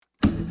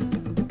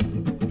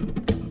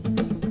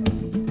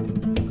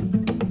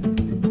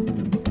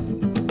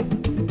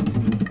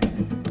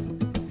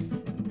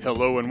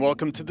Hello and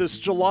welcome to this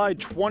July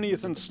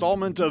 20th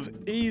installment of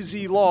AZ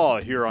Law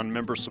here on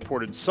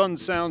member-supported Sun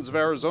Sounds of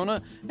Arizona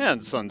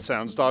and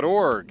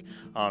sunsounds.org.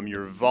 I'm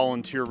your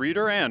volunteer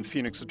reader and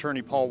Phoenix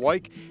attorney Paul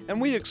Weick, and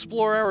we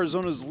explore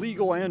Arizona's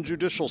legal and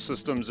judicial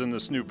systems in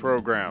this new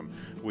program.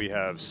 We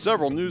have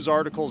several news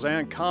articles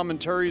and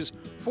commentaries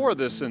for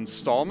this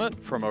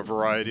installment from a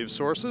variety of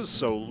sources,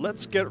 so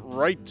let's get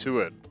right to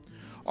it.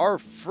 Our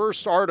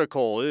first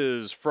article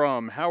is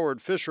from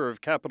Howard Fisher of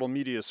Capital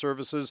Media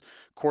Services.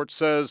 Court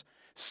says,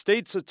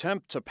 state's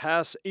attempt to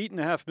pass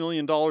 $8.5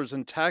 million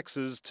in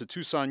taxes to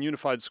Tucson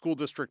Unified School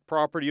District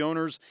property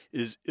owners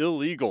is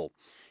illegal.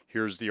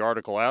 Here's the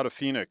article out of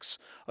Phoenix.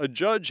 A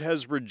judge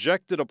has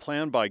rejected a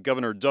plan by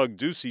Governor Doug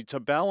Ducey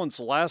to balance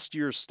last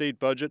year's state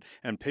budget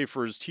and pay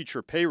for his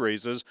teacher pay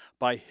raises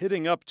by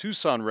hitting up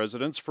Tucson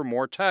residents for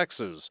more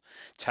taxes.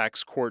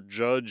 Tax court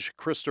judge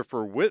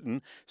Christopher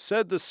Whitten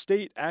said the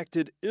state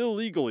acted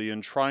illegally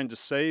in trying to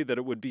say that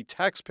it would be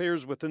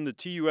taxpayers within the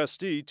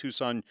TUSD,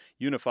 Tucson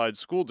Unified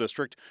School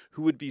District,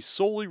 who would be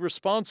solely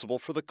responsible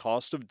for the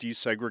cost of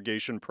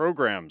desegregation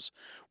programs.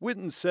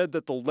 Whitten said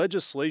that the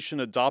legislation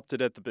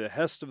adopted at the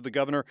behest of the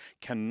governor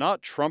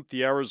cannot trump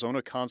the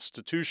Arizona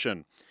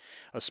Constitution.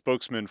 A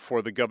spokesman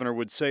for the governor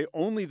would say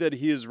only that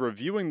he is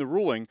reviewing the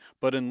ruling,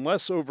 but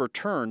unless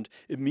overturned,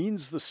 it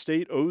means the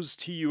state owes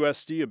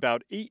TUSD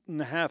about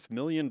 $8.5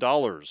 million.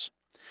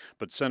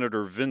 But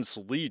Senator Vince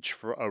Leach,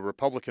 a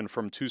Republican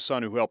from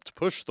Tucson who helped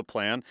push the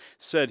plan,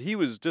 said he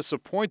was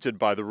disappointed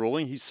by the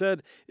ruling. He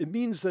said it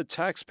means that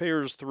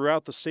taxpayers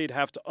throughout the state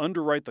have to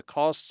underwrite the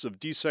costs of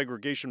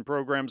desegregation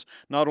programs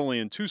not only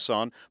in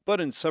Tucson,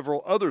 but in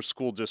several other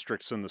school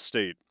districts in the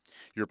state.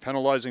 You're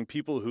penalizing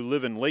people who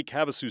live in Lake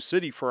Havasu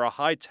City for a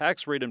high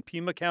tax rate in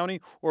Pima County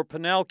or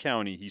Pinal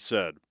County, he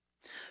said.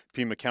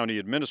 Pima County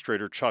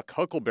Administrator Chuck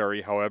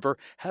Huckleberry, however,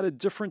 had a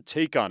different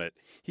take on it.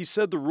 He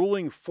said the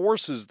ruling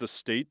forces the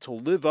state to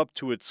live up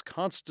to its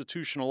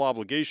constitutional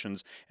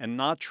obligations and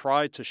not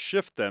try to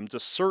shift them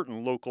to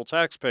certain local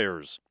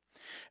taxpayers.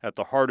 At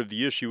the heart of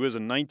the issue is a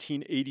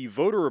 1980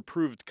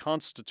 voter-approved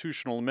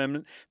constitutional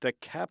amendment that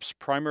caps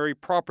primary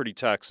property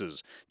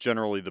taxes,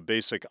 generally the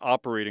basic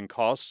operating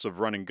costs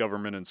of running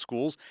government and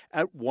schools,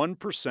 at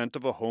 1%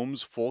 of a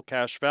home's full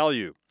cash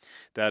value.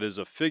 That is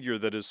a figure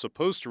that is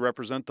supposed to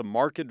represent the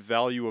market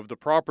value of the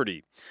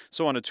property.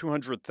 So on a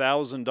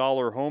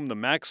 $200,000 home, the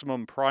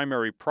maximum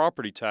primary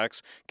property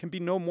tax can be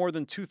no more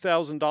than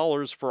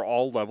 $2,000 for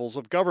all levels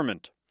of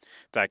government.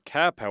 That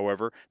cap,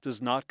 however,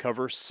 does not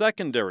cover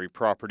secondary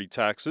property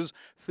taxes,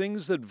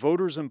 things that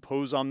voters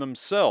impose on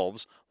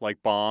themselves,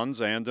 like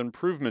bonds and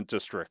improvement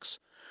districts.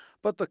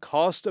 But the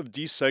cost of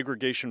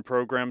desegregation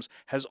programs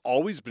has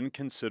always been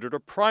considered a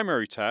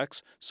primary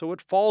tax, so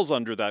it falls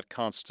under that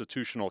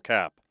constitutional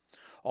cap.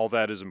 All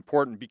that is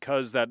important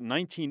because that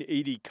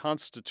 1980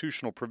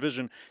 constitutional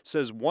provision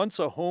says once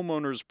a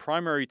homeowner's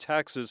primary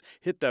taxes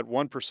hit that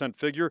 1%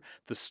 figure,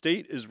 the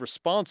state is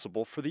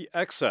responsible for the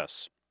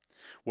excess.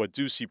 What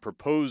Ducey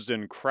proposed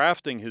in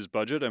crafting his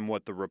budget and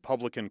what the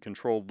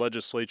Republican-controlled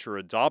legislature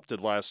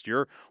adopted last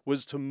year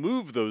was to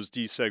move those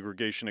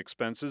desegregation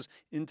expenses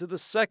into the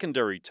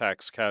secondary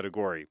tax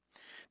category.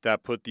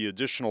 That put the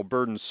additional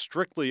burden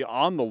strictly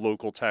on the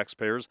local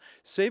taxpayers,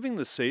 saving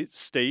the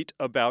state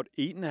about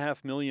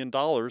 $8.5 million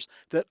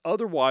that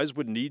otherwise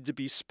would need to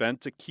be spent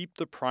to keep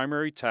the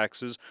primary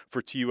taxes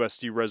for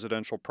TUSD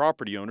residential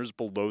property owners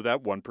below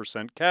that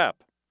 1%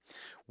 cap.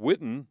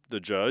 Whitten,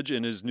 the judge,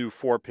 in his new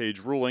 4-page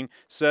ruling,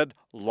 said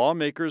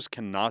lawmakers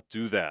cannot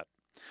do that.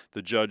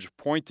 The judge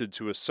pointed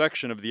to a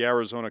section of the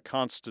Arizona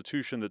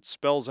Constitution that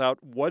spells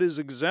out what is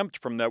exempt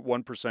from that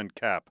 1%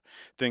 cap,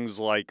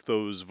 things like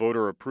those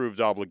voter-approved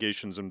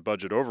obligations and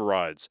budget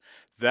overrides.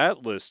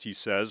 That list, he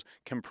says,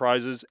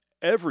 comprises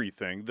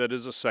everything that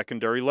is a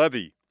secondary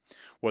levy.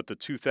 What the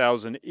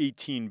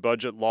 2018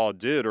 budget law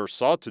did or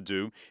sought to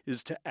do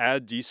is to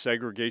add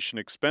desegregation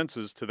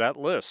expenses to that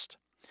list.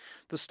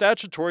 The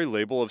statutory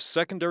label of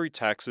secondary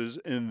taxes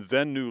in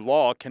then new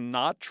law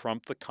cannot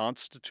trump the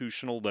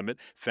constitutional limit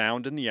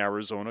found in the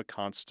Arizona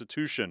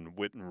Constitution,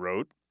 Whitten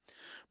wrote.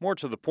 More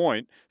to the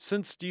point,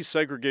 since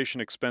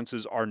desegregation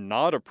expenses are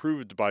not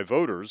approved by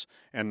voters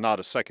and not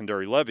a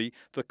secondary levy,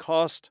 the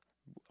cost,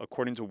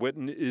 according to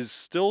Whitten, is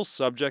still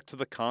subject to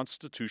the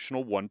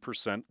constitutional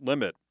 1%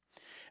 limit.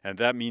 And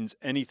that means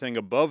anything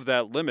above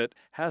that limit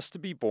has to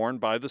be borne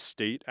by the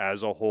state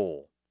as a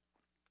whole.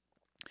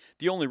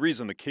 The only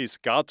reason the case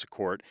got to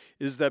court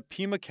is that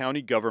Pima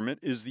County government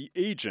is the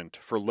agent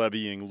for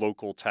levying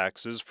local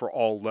taxes for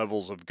all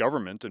levels of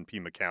government in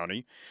Pima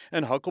County,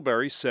 and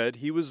Huckleberry said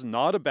he was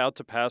not about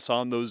to pass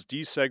on those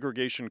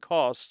desegregation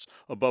costs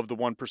above the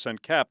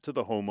 1% cap to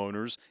the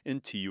homeowners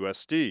in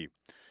TUSD.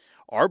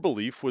 Our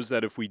belief was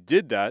that if we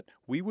did that,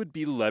 we would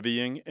be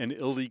levying an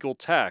illegal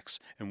tax,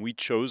 and we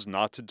chose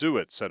not to do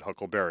it, said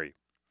Huckleberry.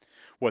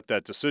 What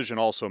that decision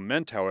also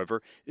meant,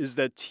 however, is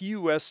that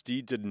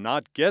TUSD did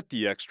not get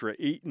the extra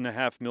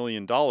 $8.5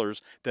 million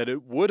that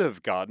it would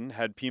have gotten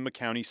had Pima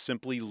County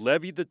simply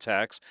levied the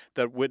tax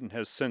that Whitten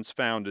has since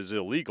found is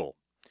illegal.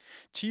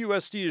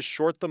 TUSD is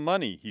short the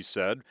money, he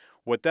said.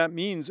 What that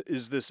means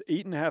is this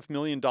 $8.5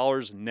 million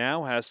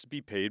now has to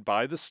be paid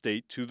by the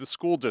state to the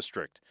school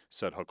district,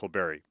 said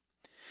Huckleberry.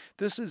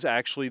 This is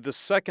actually the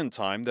second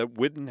time that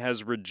Whitten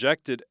has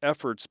rejected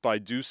efforts by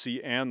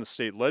Ducey and the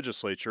state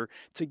legislature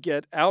to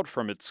get out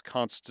from its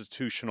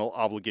constitutional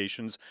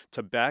obligations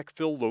to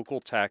backfill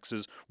local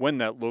taxes when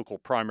that local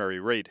primary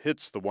rate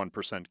hits the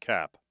 1%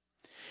 cap.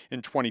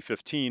 In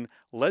 2015,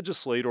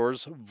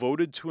 legislators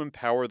voted to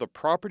empower the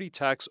Property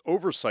Tax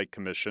Oversight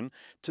Commission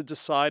to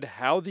decide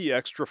how the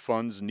extra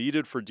funds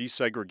needed for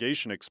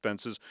desegregation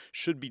expenses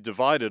should be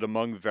divided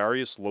among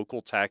various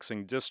local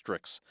taxing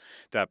districts.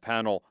 That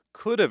panel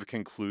could have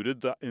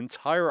concluded the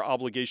entire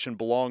obligation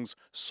belongs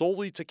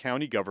solely to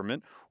county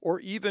government,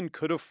 or even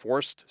could have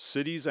forced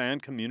cities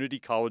and community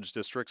college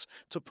districts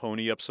to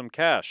pony up some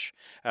cash.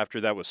 After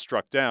that was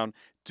struck down,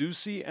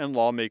 Ducey and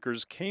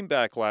lawmakers came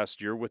back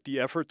last year with the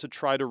effort to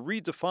try to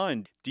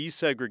redefine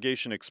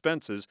desegregation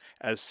expenses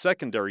as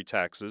secondary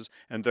taxes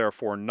and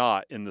therefore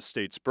not in the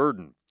state's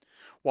burden.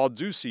 While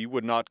Ducey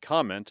would not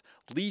comment,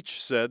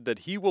 Leach said that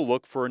he will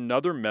look for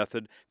another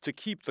method to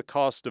keep the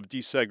cost of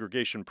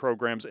desegregation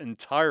programs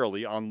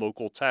entirely on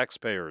local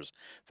taxpayers.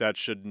 That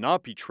should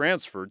not be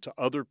transferred to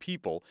other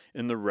people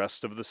in the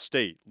rest of the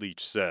state,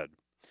 Leach said.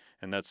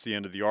 And that's the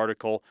end of the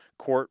article.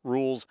 Court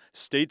rules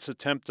state's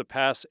attempt to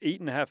pass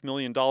 $8.5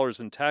 million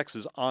in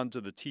taxes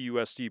onto the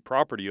TUSD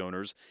property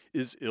owners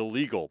is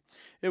illegal.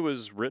 It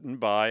was written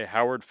by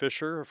Howard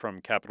Fisher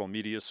from Capital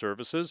Media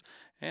Services,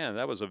 and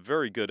that was a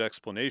very good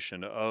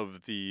explanation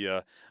of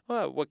the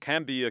what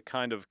can be a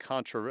kind of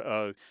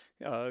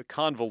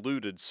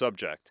convoluted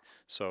subject.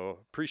 So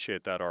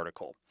appreciate that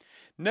article.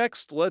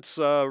 Next, let's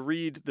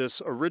read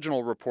this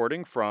original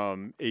reporting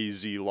from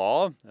AZ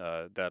Law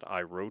that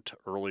I wrote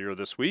earlier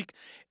this week.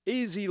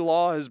 AZ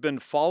Law has been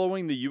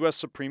following the U.S.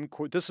 Supreme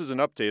Court. This is an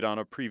update on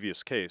a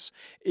previous case.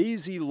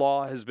 AZ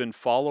Law has been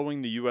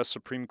following the U.S.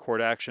 Supreme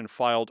Court action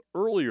filed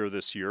earlier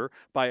this year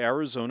by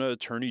Arizona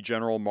Attorney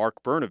General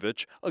Mark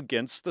Brnovich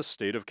against the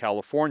state of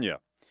California.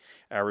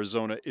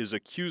 Arizona is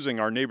accusing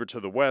our neighbor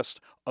to the west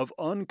of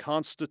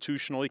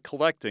unconstitutionally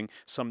collecting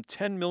some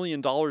 $10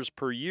 million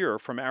per year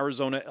from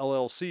Arizona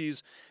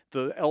LLCs,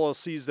 the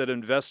LLCs that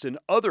invest in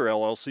other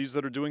LLCs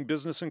that are doing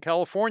business in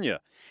California,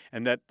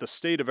 and that the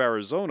state of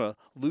Arizona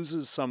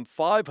loses some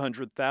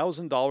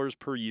 $500,000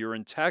 per year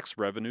in tax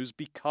revenues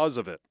because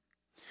of it.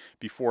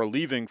 Before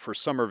leaving for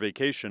summer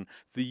vacation,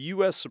 the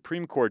U.S.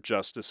 Supreme Court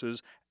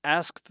justices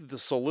asked the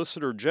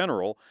Solicitor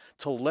General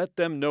to let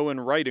them know in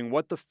writing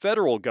what the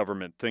federal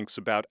government thinks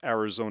about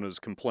Arizona's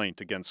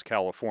complaint against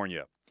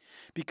California.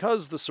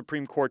 Because the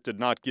Supreme Court did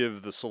not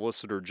give the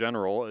Solicitor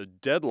General a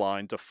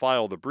deadline to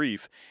file the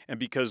brief, and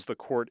because the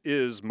court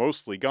is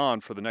mostly gone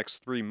for the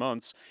next 3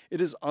 months, it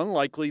is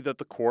unlikely that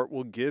the court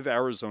will give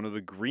Arizona the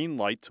green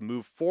light to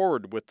move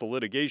forward with the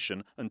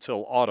litigation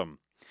until autumn.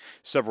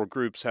 Several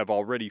groups have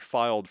already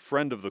filed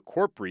friend of the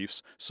court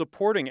briefs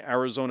supporting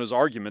Arizona's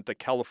argument that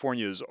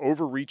California is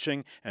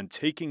overreaching and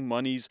taking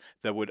monies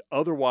that would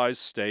otherwise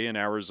stay in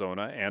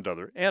Arizona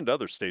and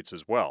other states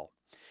as well.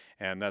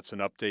 And that's an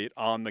update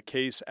on the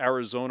case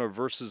Arizona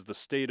versus the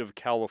state of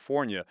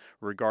California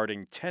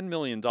regarding $10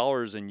 million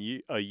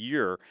a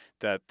year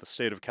that the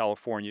state of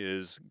California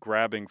is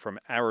grabbing from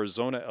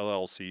Arizona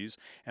LLCs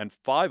and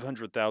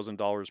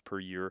 $500,000 per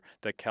year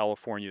that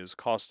California is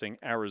costing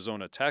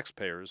Arizona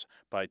taxpayers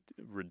by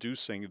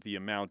reducing the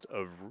amount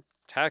of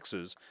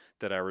taxes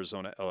that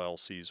Arizona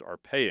LLCs are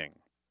paying.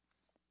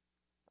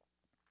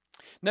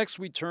 Next,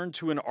 we turn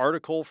to an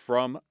article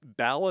from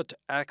Ballot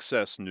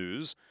Access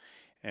News,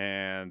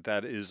 and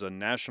that is a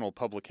national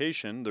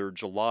publication, their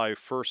July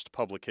 1st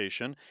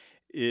publication.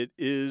 It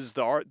is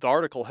the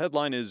article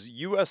headline is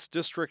U.S.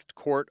 District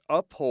Court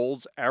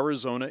Upholds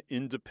Arizona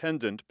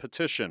Independent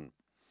Petition,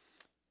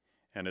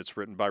 and it's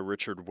written by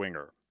Richard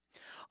Winger.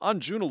 On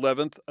June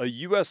 11th, a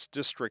U.S.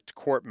 District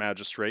Court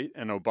magistrate,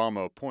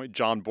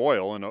 John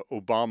Boyle, an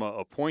Obama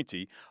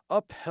appointee,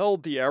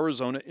 upheld the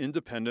Arizona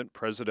Independent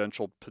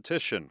Presidential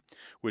Petition,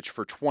 which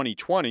for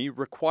 2020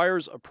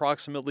 requires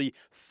approximately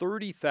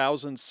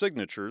 30,000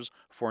 signatures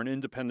for an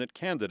independent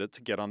candidate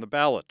to get on the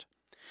ballot.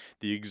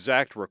 The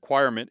exact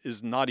requirement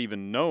is not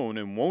even known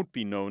and won't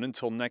be known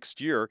until next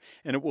year,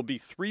 and it will be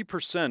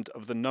 3%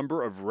 of the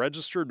number of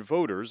registered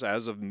voters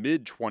as of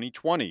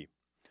mid-2020.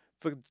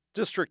 The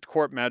district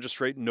court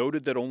magistrate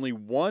noted that only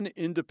one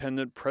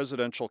independent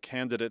presidential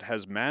candidate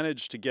has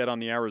managed to get on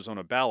the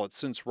Arizona ballot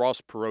since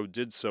Ross Perot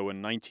did so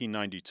in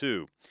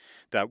 1992.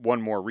 That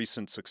one more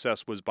recent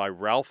success was by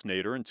Ralph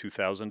Nader in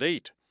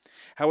 2008.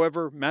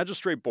 However,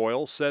 Magistrate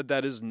Boyle said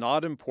that is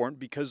not important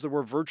because there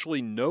were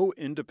virtually no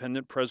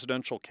independent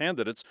presidential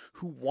candidates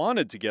who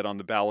wanted to get on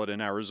the ballot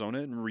in Arizona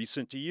in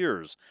recent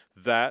years.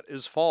 That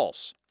is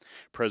false.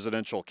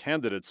 Presidential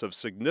candidates of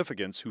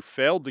significance who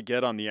failed to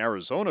get on the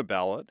Arizona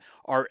ballot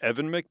are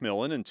Evan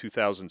McMillan in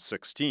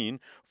 2016,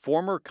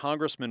 former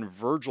Congressman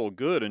Virgil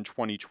Goode in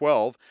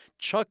 2012,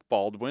 Chuck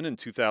Baldwin in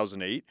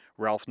 2008,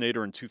 Ralph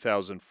Nader in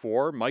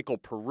 2004, Michael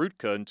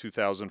Peroutka in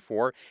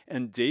 2004,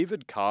 and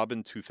David Cobb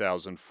in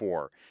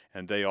 2004.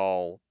 And they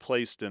all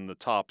placed in the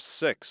top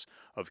 6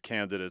 of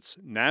candidates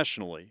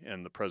nationally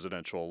in the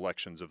presidential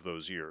elections of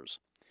those years.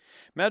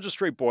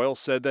 Magistrate Boyle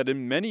said that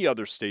in many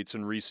other states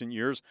in recent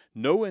years,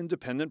 no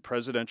independent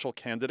presidential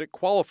candidate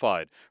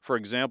qualified. For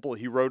example,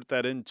 he wrote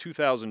that in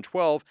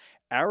 2012,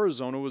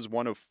 Arizona was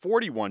one of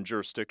 41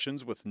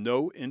 jurisdictions with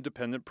no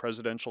independent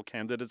presidential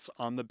candidates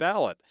on the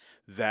ballot.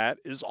 That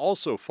is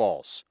also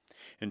false.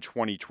 In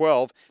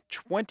 2012,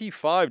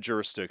 25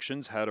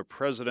 jurisdictions had a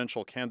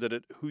presidential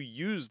candidate who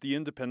used the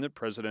independent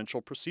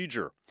presidential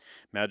procedure.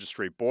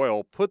 Magistrate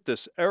Boyle put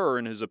this error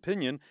in his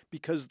opinion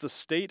because the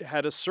state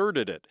had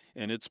asserted it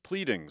in its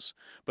pleadings,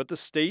 but the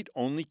state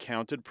only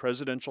counted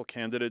presidential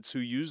candidates who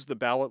used the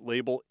ballot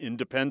label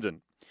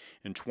independent.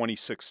 In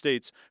 26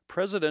 states,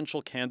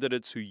 presidential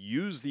candidates who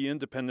use the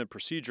independent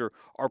procedure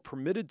are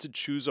permitted to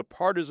choose a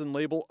partisan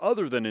label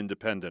other than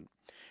independent.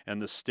 And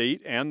the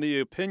state and the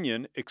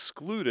opinion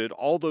excluded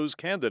all those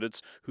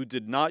candidates who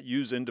did not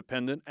use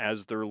independent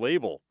as their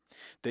label.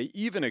 They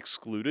even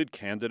excluded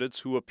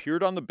candidates who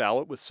appeared on the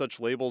ballot with such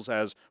labels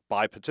as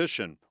by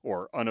petition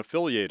or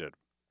unaffiliated.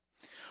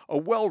 A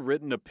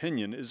well-written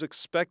opinion is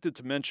expected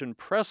to mention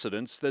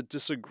precedents that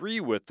disagree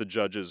with the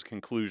judge's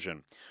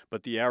conclusion,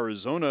 but the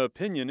Arizona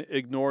opinion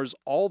ignores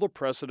all the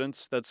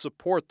precedents that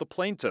support the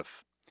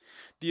plaintiff.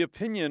 The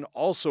opinion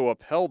also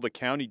upheld the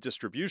county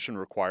distribution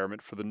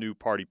requirement for the new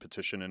party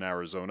petition in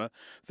Arizona.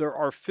 There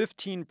are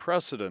 15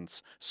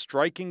 precedents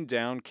striking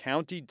down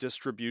county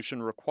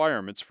distribution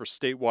requirements for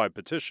statewide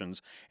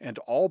petitions, and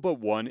all but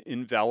one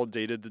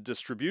invalidated the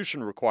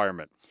distribution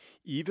requirement,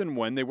 even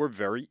when they were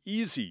very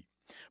easy.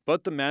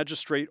 But the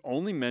magistrate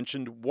only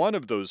mentioned one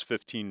of those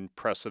 15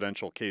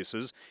 precedential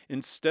cases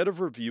instead of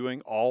reviewing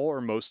all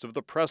or most of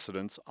the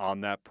precedents on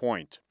that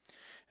point.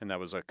 And that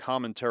was a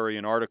commentary,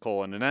 an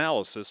article, an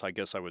analysis, I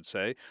guess I would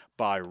say,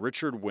 by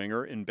Richard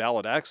Winger in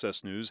Ballot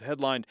Access News,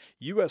 headlined,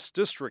 U.S.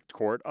 District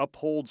Court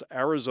Upholds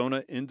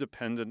Arizona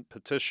Independent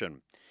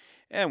Petition.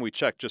 And we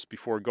checked just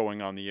before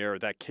going on the air,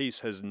 that case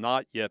has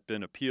not yet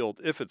been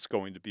appealed, if it's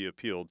going to be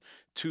appealed,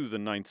 to the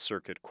Ninth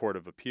Circuit Court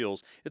of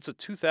Appeals. It's a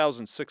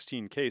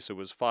 2016 case. It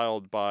was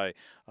filed by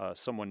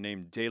someone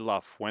named De La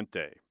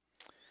Fuente.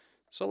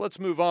 So let's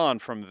move on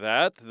from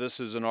that. This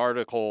is an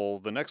article,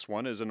 the next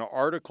one is an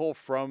article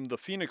from the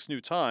Phoenix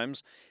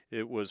New-Times.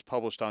 It was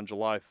published on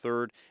July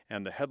 3rd,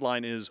 and the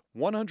headline is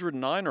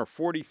 109 or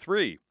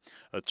 43.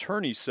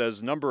 Attorney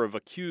says number of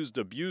accused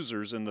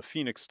abusers in the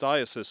Phoenix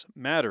Diocese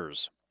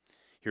matters.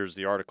 Here's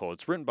the article.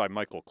 It's written by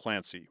Michael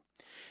Clancy.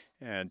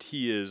 And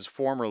he was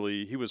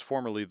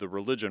formerly the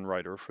religion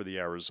writer for the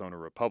Arizona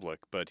Republic,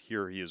 but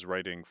here he is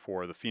writing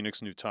for the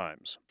Phoenix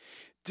New-Times.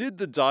 Did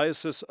the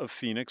Diocese of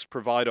Phoenix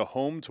provide a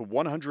home to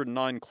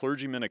 109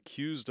 clergymen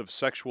accused of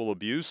sexual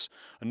abuse?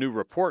 A new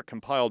report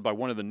compiled by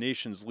one of the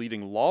nation's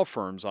leading law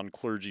firms on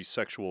clergy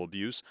sexual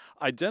abuse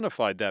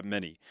identified that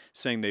many,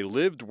 saying they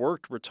lived,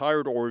 worked,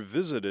 retired, or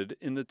visited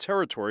in the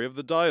territory of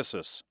the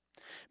diocese.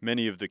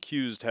 Many of the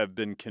accused have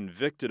been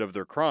convicted of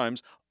their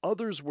crimes.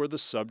 Others were the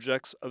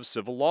subjects of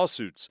civil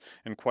lawsuits,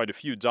 and quite a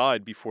few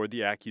died before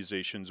the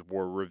accusations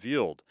were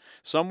revealed.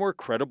 Some were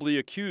credibly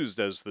accused,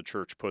 as the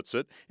church puts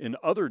it, in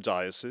other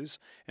dioceses,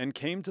 and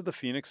came to the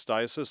Phoenix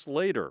Diocese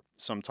later,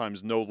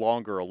 sometimes no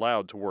longer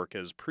allowed to work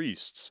as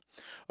priests.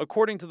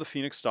 According to the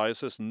Phoenix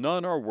Diocese,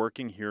 none are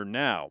working here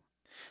now.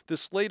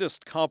 This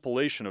latest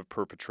compilation of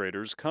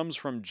perpetrators comes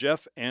from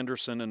Jeff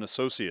Anderson and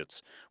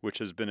Associates, which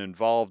has been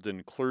involved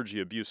in clergy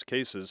abuse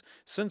cases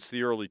since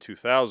the early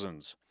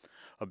 2000s.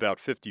 About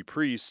 50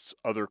 priests,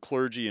 other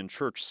clergy, and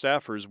church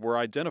staffers were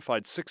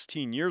identified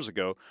 16 years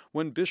ago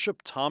when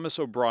Bishop Thomas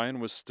O'Brien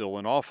was still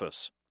in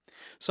office.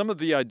 Some of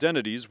the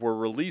identities were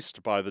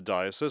released by the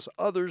diocese,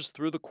 others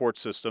through the court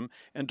system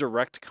and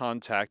direct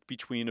contact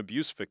between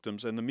abuse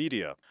victims and the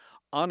media.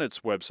 On its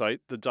website,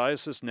 the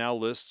diocese now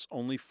lists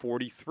only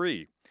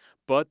 43,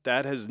 but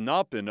that has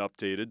not been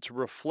updated to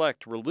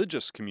reflect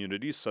religious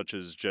communities such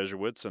as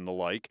Jesuits and the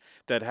like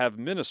that have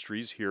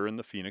ministries here in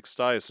the Phoenix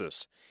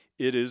Diocese.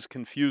 It is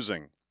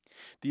confusing.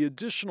 The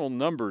additional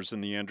numbers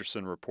in the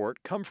Anderson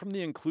report come from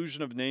the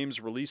inclusion of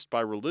names released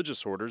by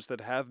religious orders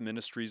that have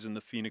ministries in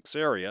the Phoenix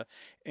area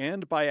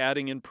and by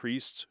adding in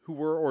priests who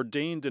were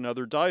ordained in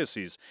other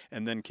dioceses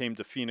and then came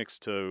to Phoenix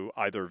to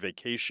either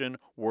vacation,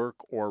 work,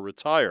 or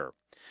retire.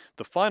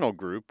 The final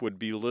group would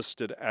be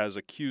listed as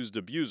accused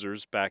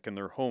abusers back in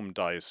their home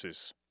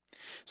diocese.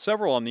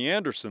 Several on the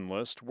Anderson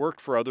list worked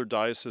for other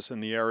dioceses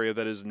in the area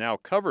that is now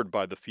covered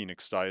by the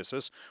Phoenix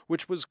Diocese,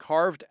 which was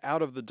carved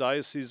out of the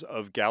Diocese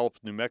of Gallup,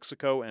 New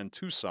Mexico, and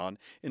Tucson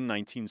in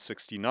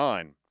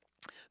 1969.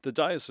 The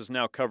diocese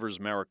now covers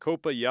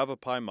Maricopa,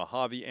 Yavapai,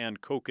 Mojave,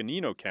 and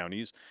Coconino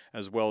counties,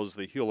 as well as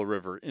the Gila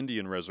River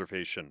Indian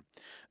Reservation.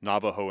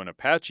 Navajo and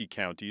Apache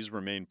counties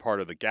remain part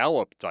of the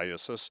Gallup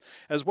Diocese,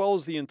 as well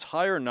as the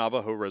entire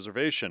Navajo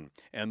Reservation,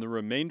 and the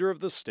remainder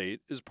of the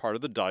state is part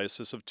of the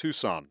Diocese of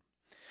Tucson.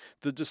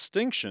 The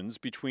distinctions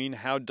between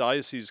how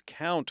dioceses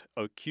count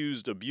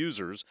accused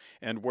abusers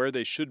and where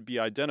they should be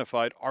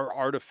identified are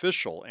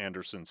artificial,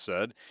 Anderson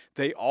said.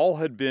 They all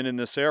had been in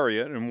this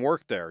area and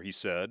worked there, he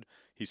said.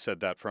 He said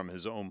that from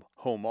his own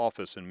home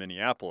office in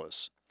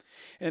Minneapolis.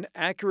 An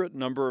accurate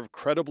number of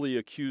credibly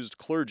accused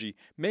clergy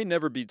may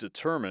never be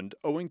determined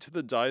owing to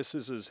the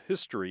diocese's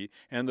history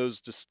and those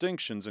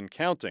distinctions in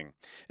counting.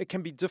 It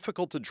can be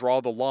difficult to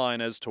draw the line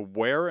as to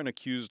where an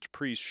accused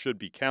priest should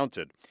be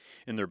counted.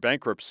 In their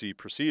bankruptcy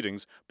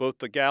proceedings, both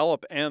the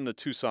Gallup and the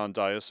Tucson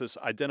Diocese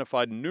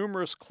identified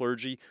numerous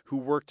clergy who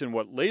worked in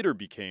what later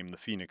became the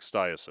Phoenix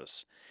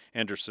Diocese.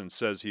 Anderson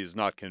says he is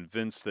not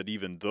convinced that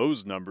even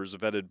those numbers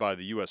vetted by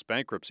the U.S.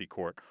 Bankruptcy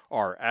Court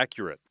are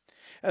accurate.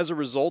 As a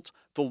result,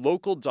 the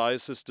local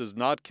diocese does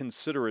not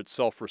consider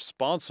itself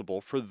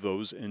responsible for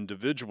those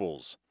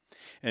individuals.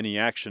 Any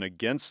action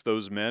against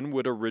those men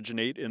would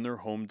originate in their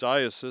home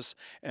diocese,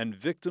 and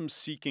victims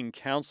seeking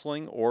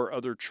counseling or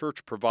other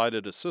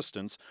church-provided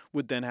assistance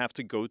would then have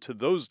to go to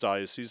those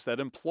dioceses that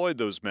employed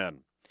those men.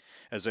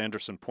 As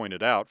Anderson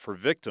pointed out, for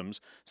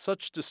victims,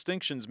 such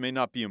distinctions may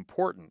not be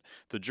important.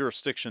 The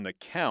jurisdiction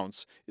that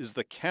counts is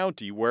the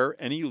county where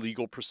any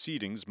legal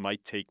proceedings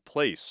might take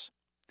place.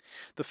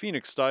 The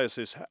Phoenix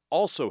Diocese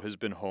also has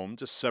been home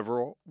to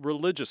several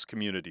religious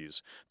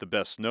communities, the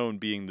best known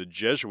being the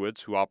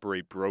Jesuits, who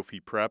operate Brophy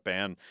Prep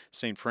and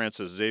St.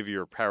 Francis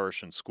Xavier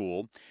Parish and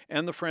School,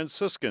 and the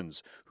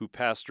Franciscans, who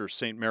pastor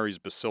St. Mary's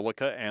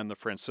Basilica and the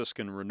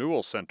Franciscan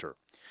Renewal Center.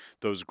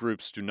 Those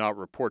groups do not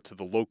report to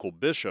the local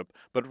bishop,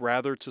 but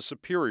rather to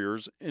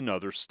superiors in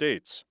other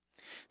states.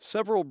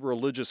 Several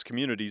religious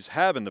communities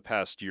have in the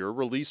past year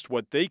released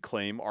what they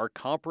claim are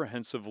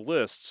comprehensive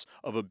lists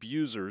of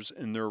abusers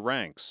in their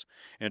ranks.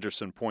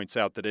 Anderson points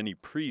out that any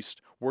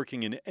priest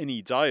working in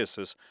any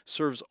diocese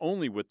serves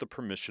only with the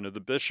permission of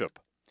the bishop.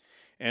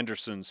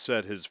 Anderson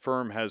said his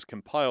firm has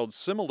compiled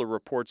similar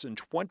reports in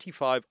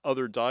 25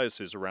 other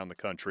dioceses around the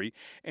country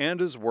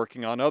and is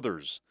working on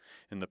others.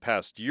 In the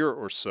past year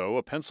or so,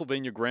 a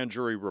Pennsylvania grand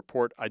jury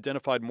report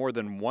identified more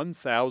than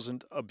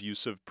 1,000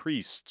 abusive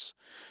priests.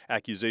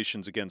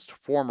 Accusations against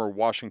former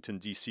Washington,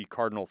 D.C.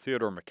 Cardinal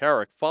Theodore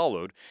McCarrick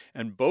followed,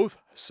 and both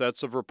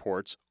sets of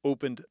reports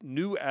opened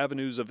new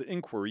avenues of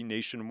inquiry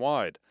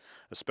nationwide,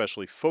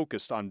 especially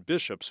focused on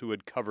bishops who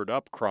had covered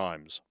up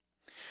crimes.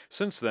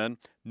 Since then,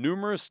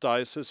 numerous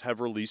dioceses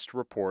have released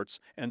reports,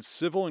 and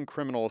civil and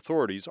criminal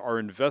authorities are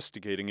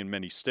investigating in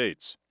many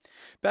states.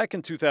 Back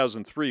in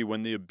 2003,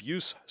 when the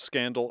abuse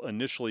scandal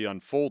initially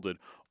unfolded,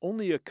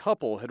 only a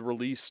couple had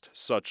released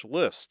such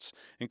lists,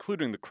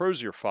 including the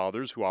Crozier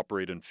Fathers, who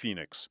operate in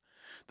Phoenix.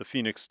 The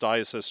Phoenix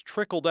Diocese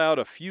trickled out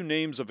a few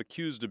names of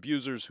accused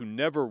abusers who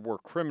never were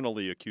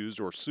criminally accused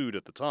or sued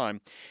at the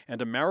time,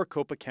 and a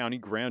Maricopa County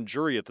grand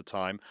jury at the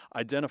time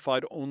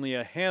identified only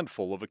a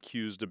handful of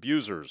accused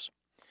abusers.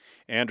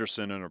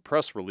 Anderson, in a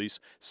press release,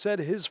 said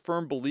his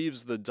firm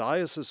believes the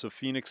Diocese of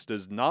Phoenix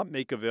does not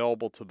make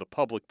available to the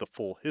public the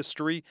full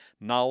history,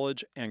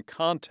 knowledge, and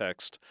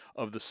context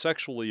of the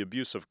sexually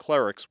abusive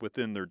clerics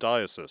within their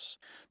diocese.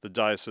 The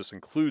diocese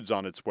includes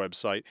on its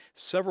website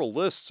several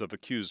lists of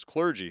accused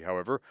clergy,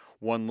 however.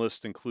 One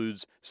list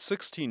includes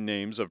 16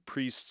 names of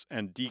priests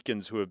and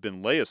deacons who have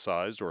been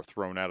laicized or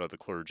thrown out of the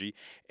clergy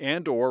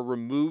and or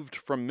removed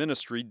from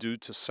ministry due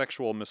to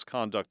sexual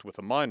misconduct with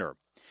a minor.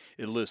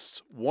 It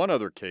lists one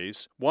other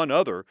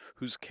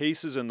whose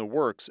case is in the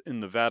works in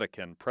the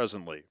Vatican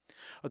presently.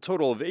 A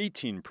total of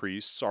 18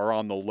 priests are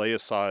on the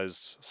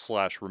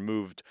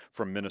laicized/removed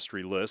from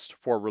ministry list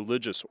for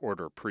religious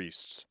order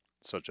priests,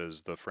 such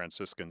as the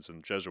Franciscans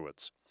and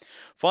Jesuits.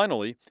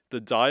 Finally,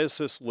 the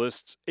diocese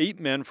lists 8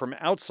 men from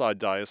outside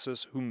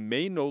diocese who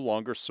may no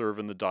longer serve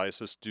in the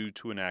diocese due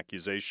to an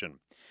accusation.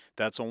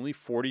 That's only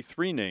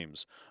 43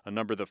 names, a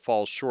number that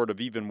falls short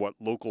of even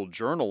what local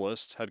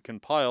journalists had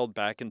compiled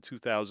back in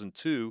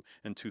 2002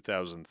 and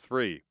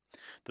 2003.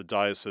 The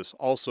diocese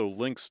also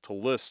links to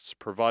lists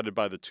provided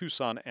by the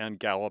Tucson and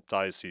Gallup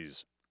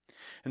dioceses.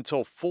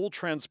 Until full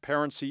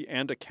transparency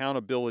and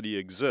accountability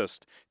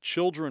exist,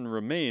 children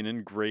remain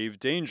in grave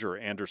danger,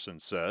 Anderson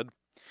said.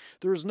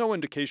 There is no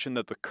indication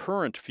that the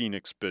current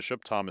Phoenix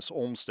bishop, Thomas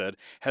Olmsted,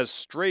 has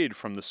strayed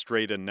from the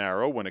straight and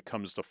narrow when it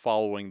comes to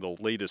following the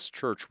latest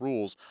church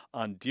rules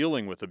on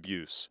dealing with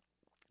abuse.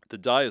 The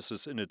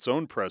diocese, in its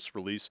own press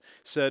release,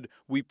 said,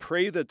 "We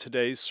pray that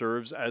today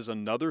serves as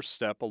another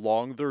step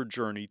along their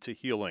journey to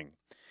healing.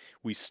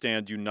 We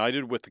stand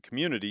united with the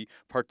community,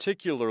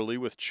 particularly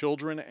with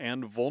children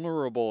and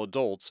vulnerable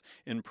adults,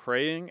 in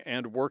praying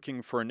and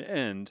working for an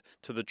end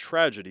to the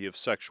tragedy of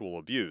sexual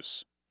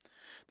abuse."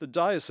 The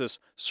diocese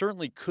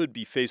certainly could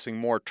be facing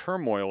more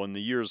turmoil in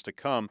the years to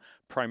come,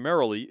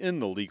 primarily in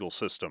the legal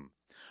system.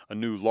 A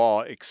new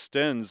law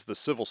extends the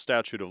civil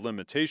statute of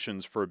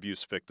limitations for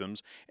abuse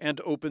victims and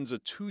opens a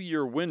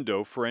 2-year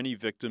window for any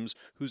victims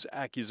whose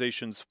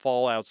accusations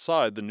fall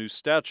outside the new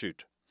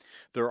statute.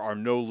 There are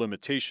no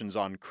limitations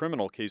on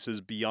criminal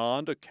cases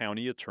beyond a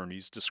county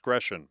attorney's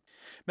discretion.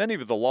 Many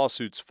of the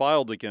lawsuits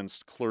filed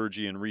against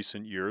clergy in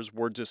recent years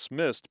were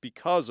dismissed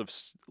because of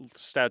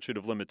statute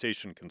of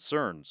limitation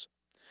concerns.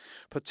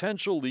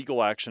 Potential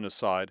legal action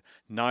aside,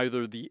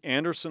 neither the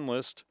Anderson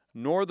list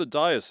nor the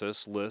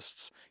diocese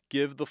lists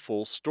give the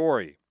full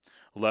story.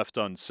 Left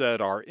unsaid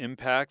are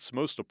impacts,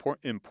 most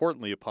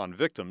importantly upon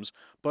victims,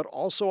 but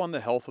also on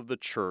the health of the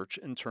church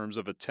in terms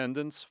of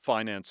attendance,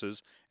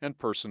 finances, and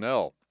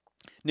personnel.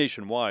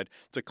 Nationwide,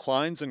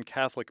 declines in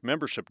Catholic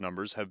membership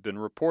numbers have been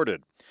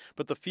reported,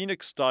 but the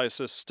Phoenix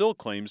Diocese still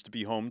claims to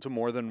be home to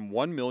more than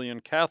 1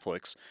 million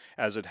Catholics,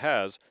 as it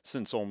has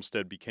since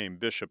Olmsted became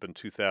bishop in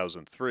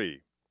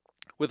 2003.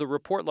 With a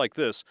report like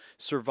this,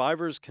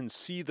 survivors can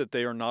see that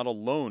they are not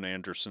alone,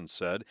 Anderson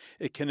said.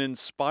 It can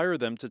inspire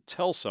them to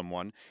tell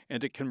someone,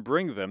 and it can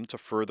bring them to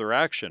further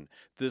action.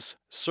 This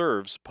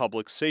serves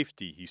public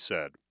safety, he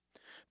said.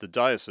 The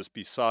diocese,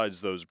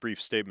 besides those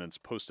brief statements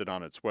posted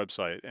on its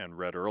website and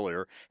read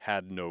earlier,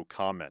 had no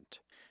comment.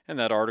 And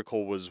that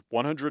article was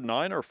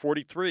 109 or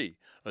 43.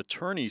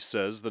 Attorney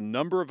says the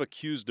number of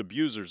accused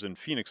abusers in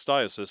Phoenix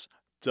Diocese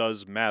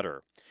does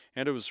matter.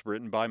 And it was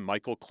written by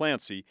Michael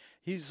Clancy.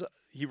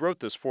 He wrote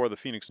this for the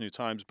Phoenix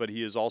New-Times, but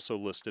he is also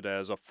listed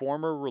as a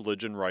former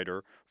religion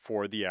writer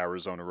for the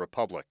Arizona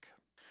Republic.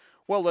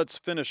 Well, let's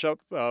finish up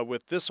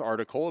with this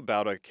article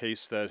about a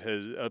case that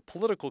has a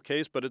political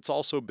case, but it's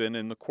also been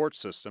in the court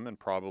system and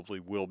probably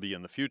will be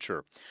in the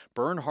future.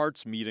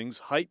 Bernhardt's meetings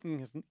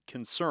heighten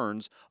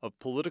concerns of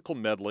political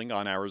meddling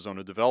on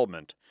Arizona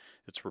development.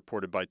 It's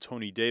reported by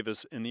Tony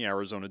Davis in the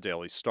Arizona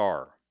Daily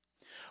Star.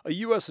 A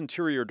U.S.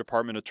 Interior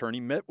Department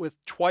attorney met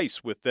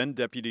twice with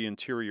then-Deputy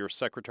Interior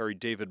Secretary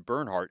David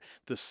Bernhardt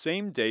the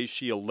same day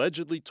she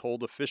allegedly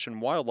told a Fish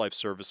and Wildlife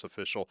Service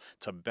official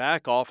to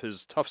back off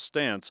his tough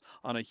stance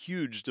on a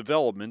huge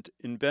development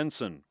in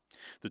Benson.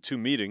 The two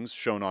meetings,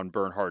 shown on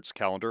Bernhardt's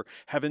calendar,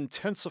 have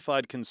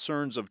intensified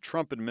concerns of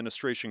Trump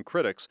administration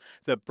critics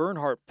that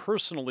Bernhardt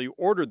personally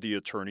ordered the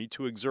attorney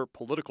to exert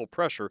political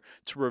pressure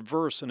to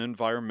reverse an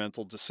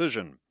environmental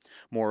decision.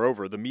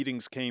 Moreover, the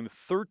meetings came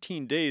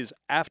 13 days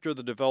after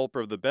the developer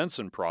of the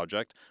Benson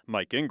project,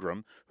 Mike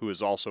Ingram, who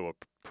is also a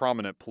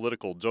prominent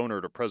political donor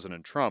to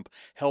President Trump,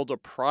 held a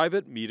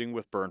private meeting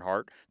with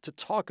Bernhardt to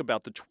talk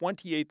about the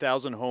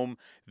 28,000-home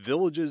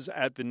Villages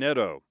at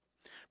Veneto.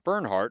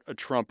 Bernhardt, a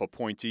Trump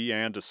appointee,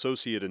 and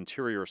Associate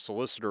Interior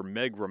Solicitor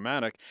Meg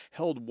Romanek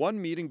held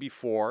one meeting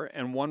before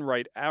and one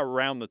right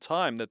around the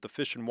time that the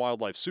Fish and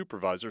Wildlife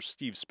Supervisor,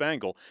 Steve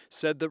Spangle,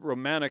 said that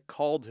Romanek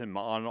called him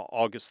on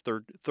August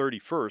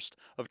 31st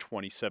of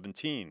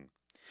 2017.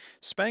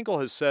 Spangle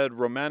has said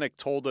Romanek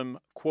told him,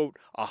 quote,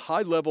 a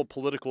high-level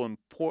political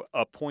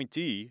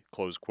appointee,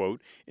 close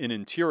quote, in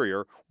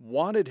Interior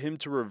wanted him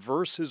to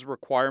reverse his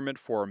requirement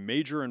for a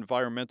major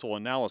environmental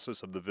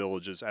analysis of the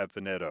Villages at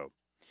Veneto.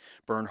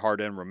 Bernhardt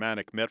and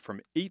Romanek met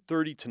from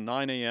 8:30 to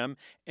 9 a.m.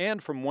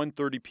 and from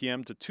 1:30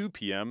 p.m. to 2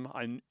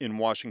 p.m. in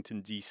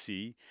Washington,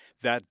 D.C.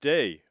 that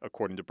day,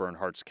 according to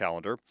Bernhardt's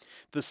calendar.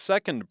 The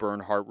second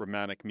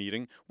Bernhardt-Romanek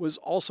meeting was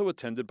also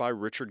attended by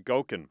Richard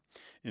Gokin,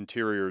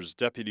 Interior's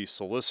Deputy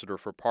Solicitor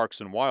for Parks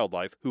and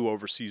Wildlife, who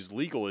oversees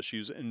legal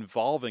issues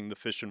involving the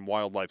Fish and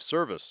Wildlife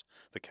Service,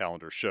 the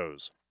calendar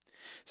shows.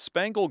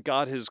 Spangle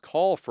got his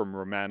call from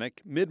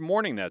Romanek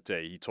mid-morning that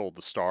day, he told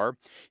the Star.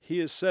 He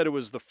has said it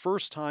was the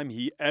first time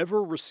he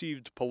ever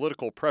received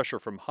political pressure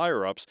from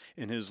higher-ups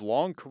in his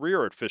long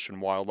career at Fish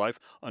and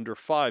Wildlife under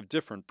 5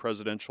 different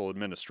presidential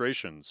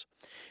administrations.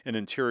 An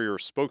Interior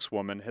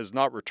spokeswoman has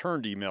not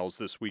returned emails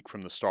this week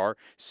from the Star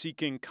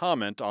seeking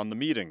comment on the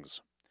meetings.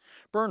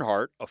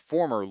 Bernhardt, a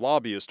former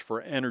lobbyist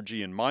for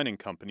energy and mining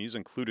companies,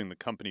 including the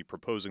company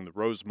proposing the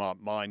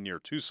Rosemont mine near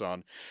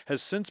Tucson,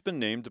 has since been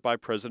named by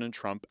President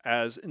Trump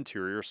as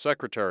Interior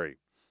Secretary.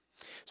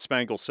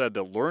 Spangle said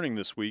that learning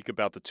this week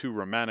about the two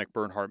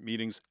Romanek-Bernhardt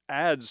meetings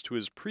adds to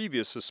his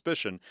previous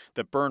suspicion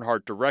that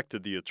Bernhardt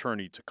directed the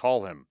attorney to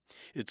call him.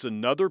 It's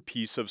another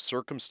piece of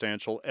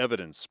circumstantial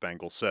evidence,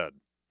 Spangle said.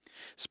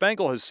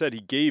 Spangle has said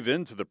he gave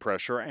in to the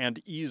pressure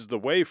and eased the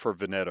way for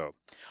Veneto.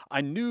 I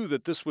knew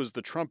that this was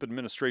the Trump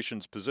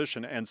administration's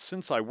position, and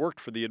since I worked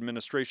for the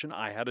administration,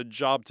 I had a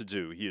job to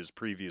do, he has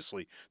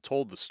previously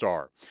told the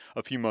Star.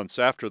 A few months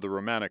after the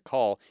Romanek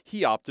call,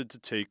 he opted to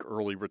take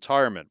early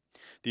retirement.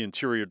 The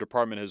Interior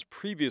Department has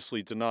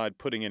previously denied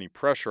putting any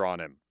pressure on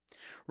him.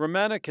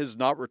 Romanek has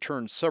not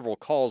returned several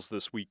calls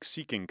this week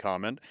seeking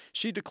comment.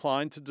 She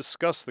declined to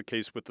discuss the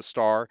case with the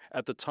Star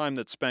at the time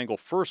that Spangle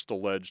first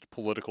alleged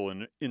political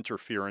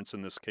interference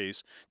in this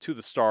case to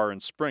the Star in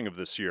spring of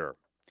this year.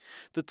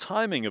 The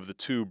timing of the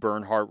two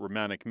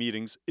Bernhardt-Romanek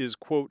meetings is,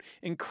 quote,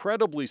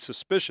 incredibly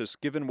suspicious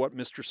given what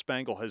Mr.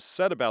 Spangle has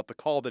said about the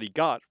call that he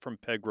got from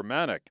Peg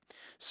Romanek,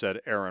 said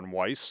Aaron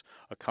Weiss,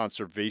 a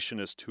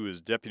conservationist who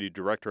is deputy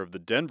director of the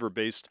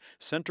Denver-based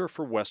Center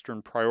for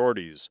Western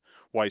Priorities.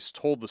 Weiss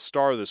told the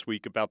Star this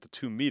week about the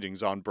two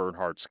meetings on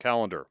Bernhardt's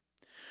calendar.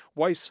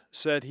 Weiss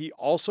said he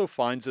also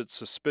finds it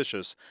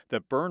suspicious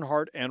that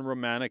Bernhardt and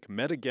Romanek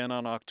met again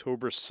on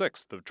October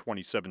 6th of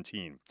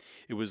 2017.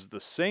 It was the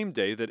same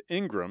day that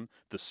Ingram,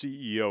 the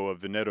CEO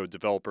of Veneto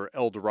developer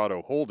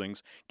Eldorado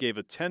Holdings, gave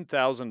a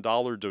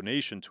 $10,000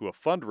 donation to a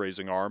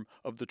fundraising arm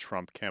of the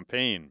Trump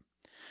campaign.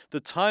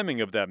 The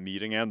timing of that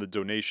meeting and the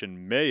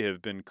donation may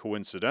have been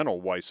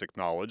coincidental, Weiss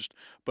acknowledged,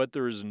 but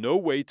there is no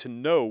way to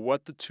know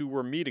what the two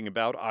were meeting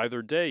about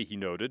either day, he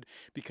noted,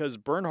 because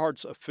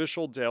Bernhardt's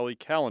official daily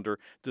calendar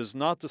does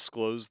not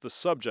disclose the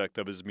subject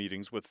of his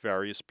meetings with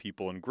various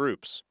people and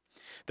groups.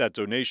 That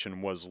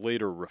donation was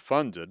later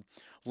refunded.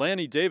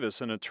 Lanny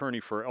Davis, an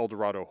attorney for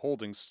Eldorado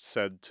Holdings,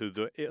 said to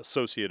the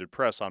Associated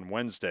Press on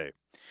Wednesday.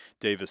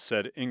 Davis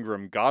said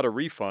Ingram got a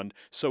refund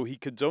so he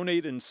could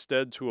donate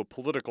instead to a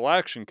political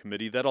action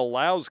committee that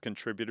allows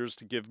contributors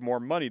to give more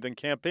money than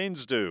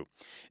campaigns do.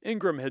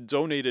 Ingram had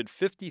donated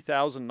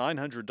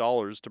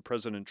 $50,900 to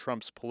President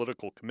Trump's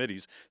political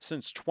committees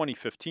since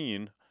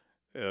 2015,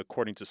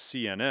 according to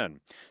CNN.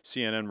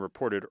 CNN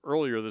reported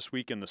earlier this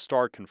week, and the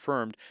Star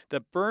confirmed,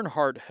 that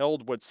Bernhardt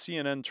held what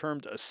CNN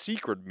termed a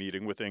secret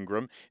meeting with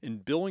Ingram in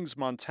Billings,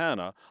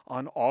 Montana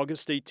on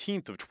August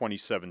 18th of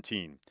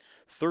 2017,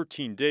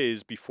 13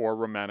 days before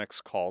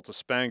Romanek's call to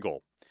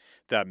Spangle.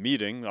 That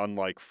meeting,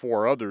 unlike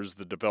four others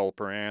the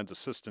developer and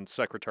assistant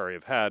secretary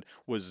have had,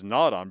 was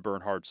not on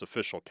Bernhardt's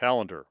official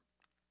calendar.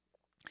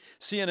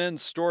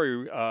 CNN's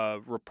story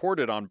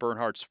reported on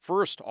Bernhardt's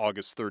first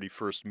August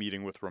 31st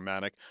meeting with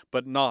Romanek,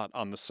 but not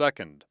on the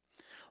second.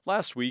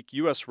 Last week,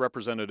 U.S.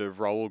 Representative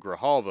Raul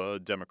Grijalva, a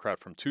Democrat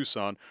from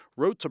Tucson,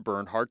 wrote to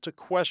Bernhardt to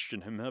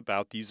question him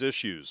about these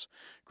issues.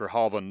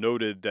 Grijalva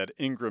noted that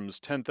Ingram's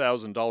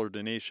 $10,000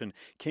 donation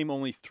came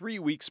only 3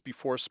 weeks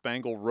before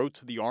Spangle wrote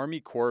to the Army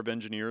Corps of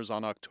Engineers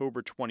on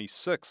October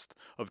 26th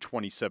of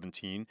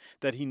 2017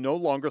 that he no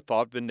longer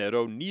thought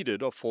Veneto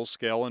needed a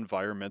full-scale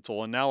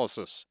environmental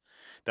analysis.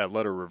 That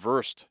letter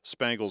reversed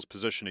Spangle's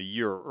position a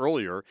year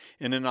earlier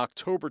in an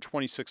October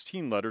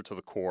 2016 letter to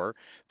the Corps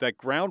that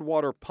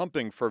groundwater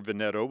pumping for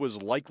Veneto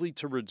was likely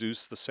to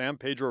reduce the San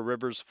Pedro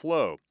River's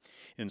flow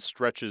in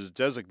stretches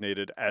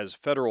designated as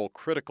federal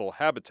critical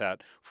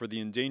habitat for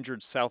the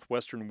endangered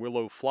southwestern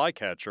willow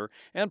flycatcher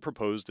and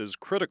proposed as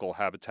critical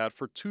habitat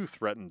for two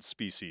threatened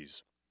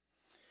species.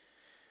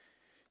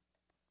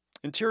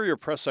 Interior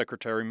Press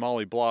Secretary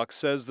Molly Block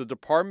says the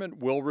department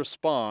will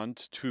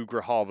respond to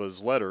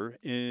Grijalva's letter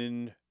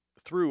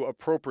through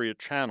appropriate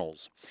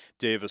channels.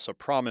 Davis, a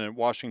prominent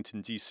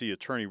Washington, D.C.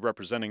 attorney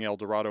representing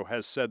Eldorado,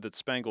 has said that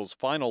Spangle's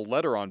final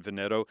letter on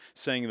Veneto,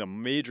 saying the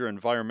major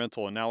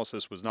environmental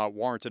analysis was not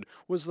warranted,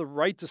 was the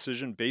right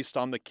decision based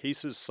on the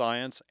case's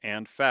science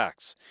and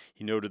facts.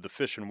 He noted the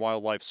Fish and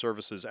Wildlife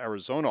Service's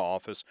Arizona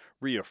office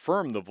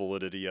reaffirmed the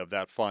validity of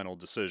that final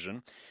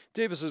decision.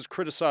 Davis is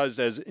criticized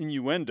as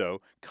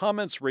innuendo,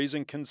 comments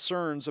raising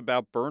concerns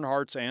about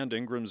Bernhardt's and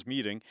Ingram's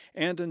meeting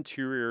and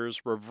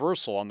Interior's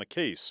reversal on the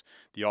case.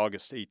 The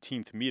August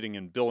 18th meeting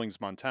in Billings,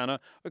 Montana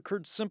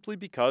occurred simply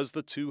because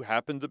the two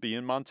happened to be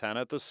in Montana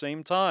at the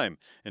same time,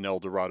 an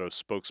Eldorado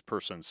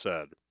spokesperson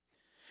said.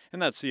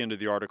 And that's the end of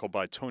the article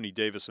by Tony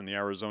Davis in the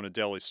Arizona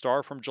Daily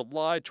Star from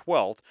July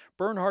 12th.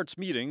 Bernhardt's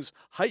meetings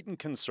heighten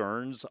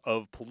concerns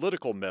of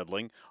political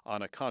meddling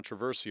on a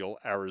controversial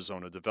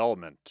Arizona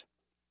development.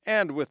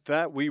 And with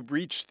that, we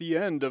reach the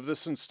end of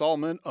this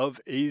installment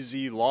of AZ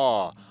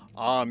Law.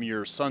 I'm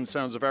your Sun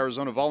Sounds of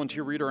Arizona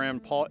volunteer reader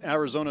and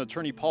Arizona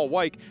attorney Paul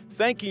Weick,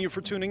 thanking you for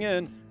tuning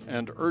in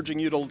and urging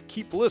you to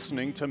keep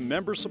listening to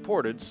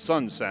member-supported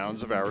Sun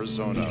Sounds of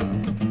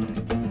Arizona.